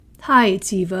Hi,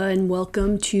 it's Eva, and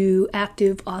welcome to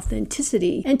Active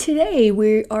Authenticity. And today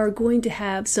we are going to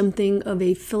have something of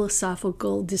a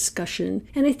philosophical discussion.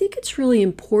 And I think it's really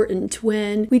important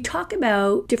when we talk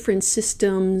about different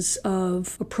systems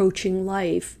of approaching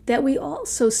life that we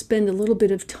also spend a little bit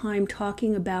of time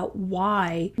talking about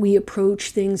why we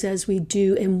approach things as we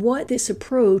do and what this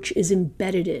approach is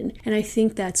embedded in. And I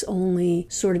think that's only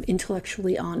sort of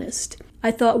intellectually honest. I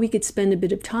thought we could spend a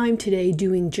bit of time today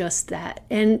doing just that.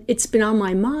 And it's been on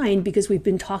my mind because we've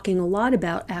been talking a lot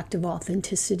about active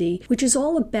authenticity, which is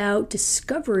all about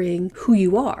discovering who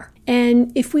you are.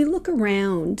 And if we look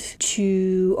around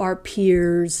to our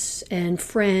peers and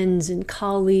friends and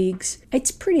colleagues,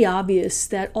 it's pretty obvious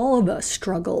that all of us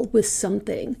struggle with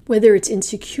something, whether it's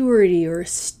insecurity or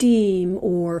esteem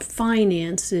or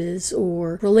finances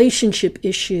or relationship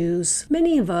issues.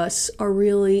 Many of us are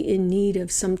really in need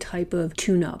of some type of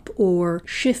tune-up or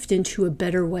shift into a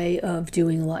better way of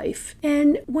doing life.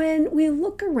 And when we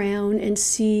look around and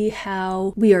see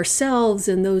how we ourselves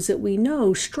and those that we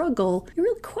know struggle, the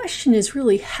real question is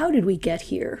really, how did we get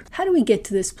here? How do we get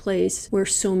to this place where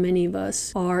so many of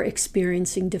us are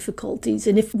experiencing difficulties?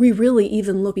 And if we really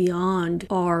even look beyond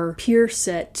our peer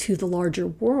set to the larger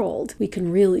world, we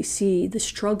can really see the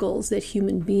struggles that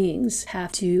human beings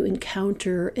have to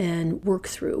encounter and work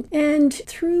through. And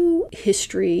through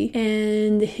history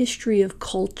and the history of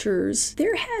cultures,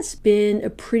 there has been a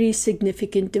pretty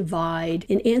significant divide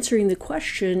in answering the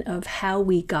question of how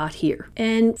we got here.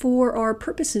 And for our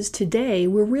purposes today,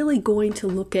 we're really going to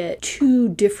look at two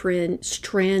different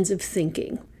strands of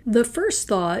thinking. The first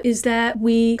thought is that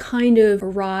we kind of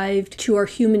arrived to our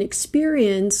human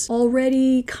experience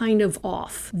already kind of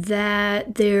off,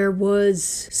 that there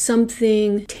was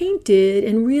something tainted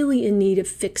and really in need of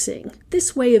fixing.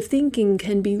 This way of thinking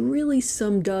can be really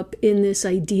summed up in this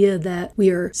idea that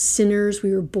we are sinners,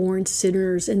 we were born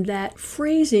sinners, and that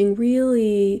phrasing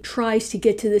really tries to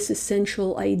get to this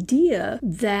essential idea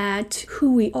that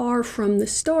who we are from the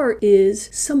start is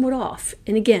somewhat off,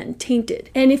 and again,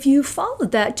 tainted. And if you follow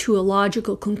that to a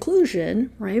logical conclusion,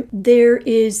 right, there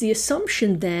is the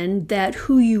assumption then that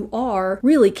who you are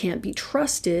really can't be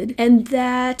trusted, and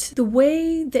that the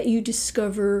way that you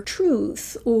discover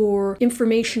truth or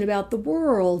information about the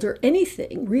world or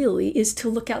anything really is to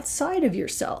look outside of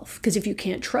yourself. Because if you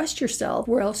can't trust yourself,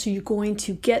 where else are you going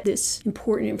to get this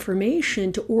important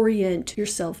information to orient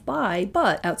yourself by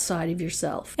but outside of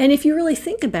yourself? And if you really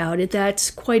think about it, that's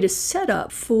quite a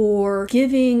setup for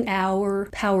giving our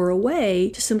power away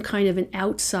to some kind of an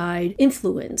outside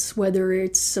influence, whether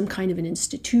it's some kind of an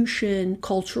institution,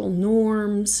 cultural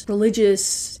norms,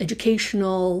 religious,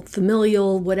 educational,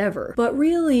 familial, whatever. But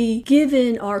really,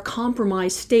 given our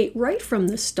compromised state right from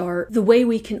the start, the way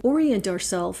we can orient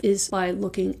ourselves is by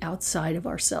looking outside of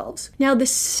ourselves. Now, the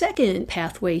second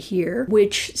pathway here,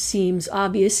 which seems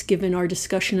obvious given our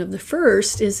discussion of the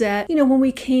first, is that, when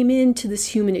we came into this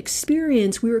human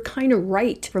experience, we were kind of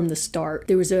right from the start.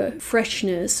 There was a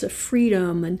freshness, a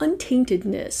freedom, an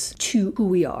untaintedness to who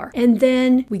we are. And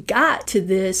then we got to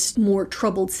this more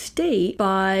troubled state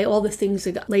by all the things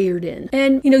that got layered in.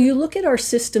 And, you look at our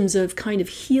systems of kind of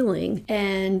healing,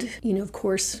 and, of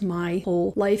course, my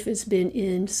whole life has been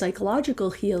in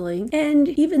psychological healing. And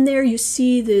even there, you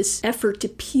see this effort to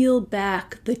peel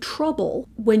back the trouble.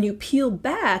 When you peel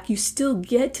back, you still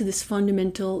get to this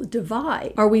fundamental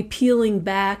divide. Are we peeling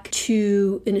back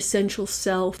to an essential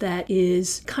self that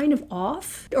is kind of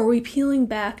off? Are we peeling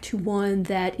back to one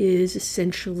that is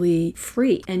essentially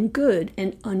free and good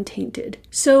and untainted?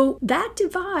 So that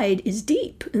divide is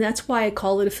deep, and that's why I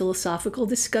call it a philosophical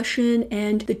discussion.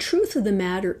 And the truth of the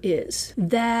matter is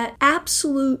that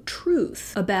absolute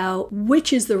truth about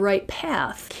which is the right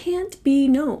path can't be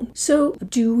known. So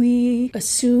do we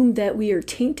assume that we are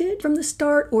tainted from the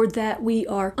start or that we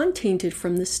are untainted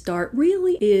from the start?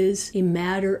 Really is a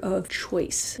matter of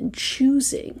choice and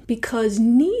choosing, because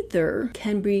neither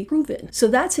can be proven. So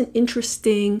that's an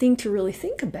interesting thing to really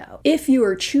think about. If you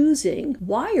are choosing,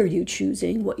 why are you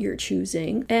choosing what you're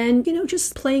choosing? And,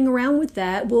 just playing around with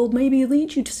that will maybe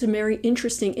lead you to some very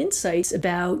interesting insights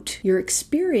about your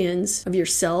experience of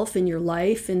yourself and your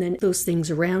life and then those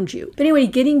things around you. But anyway,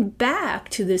 getting back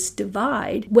to this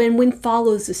divide, when one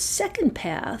follows the second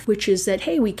path, which is that,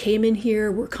 hey, we came in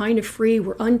here, we're kind of free,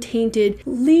 we're untainted,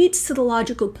 leads to the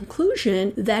logical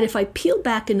conclusion that if I peel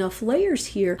back enough layers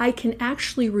here, I can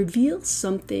actually reveal want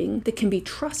something that can be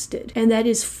trusted and that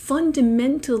is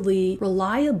fundamentally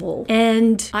reliable,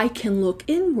 and I can look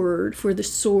inward for the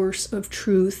source of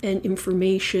truth and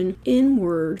information,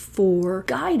 inward for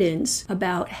guidance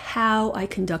about how I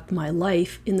conduct my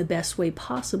life in the best way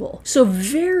possible. So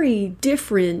very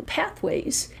different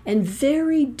pathways and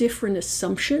very different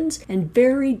assumptions and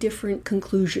very different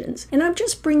conclusions. And I'm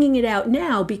just bringing it out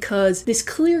now because this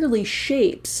clearly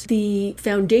shapes the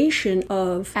foundation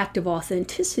of active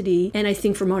authenticity. And I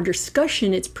think from our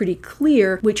discussion, it's pretty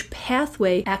clear which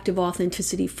pathway active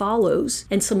authenticity follows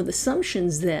and some of the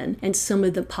assumptions then and some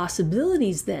of the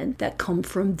possibilities then that come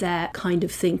from that kind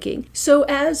of thinking. So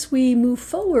as we move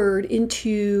forward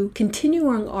into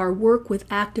continuing our work with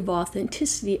active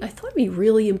authenticity, I thought it'd be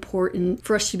really important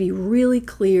for us to be really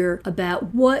clear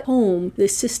about what home the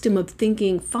system of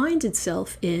thinking finds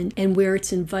itself in and where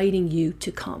it's inviting you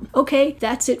to come. Okay,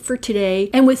 that's it for today.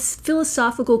 And with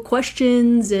philosophical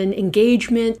questions and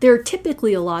engagement, there are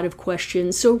typically a lot of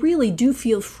questions, so really do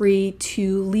feel free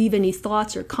to leave any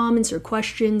thoughts or comments or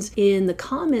questions in the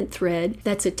comment thread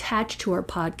that's attached to our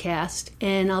podcast,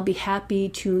 and I'll be happy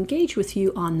to engage with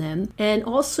you on them. And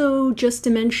also, just to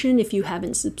mention, if you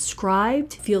haven't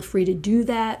subscribed, feel free to do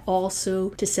that. Also,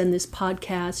 to send this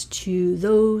podcast to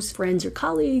those friends or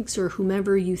colleagues or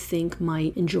whomever you think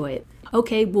might enjoy it.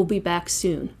 Okay, we'll be back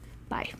soon. Bye.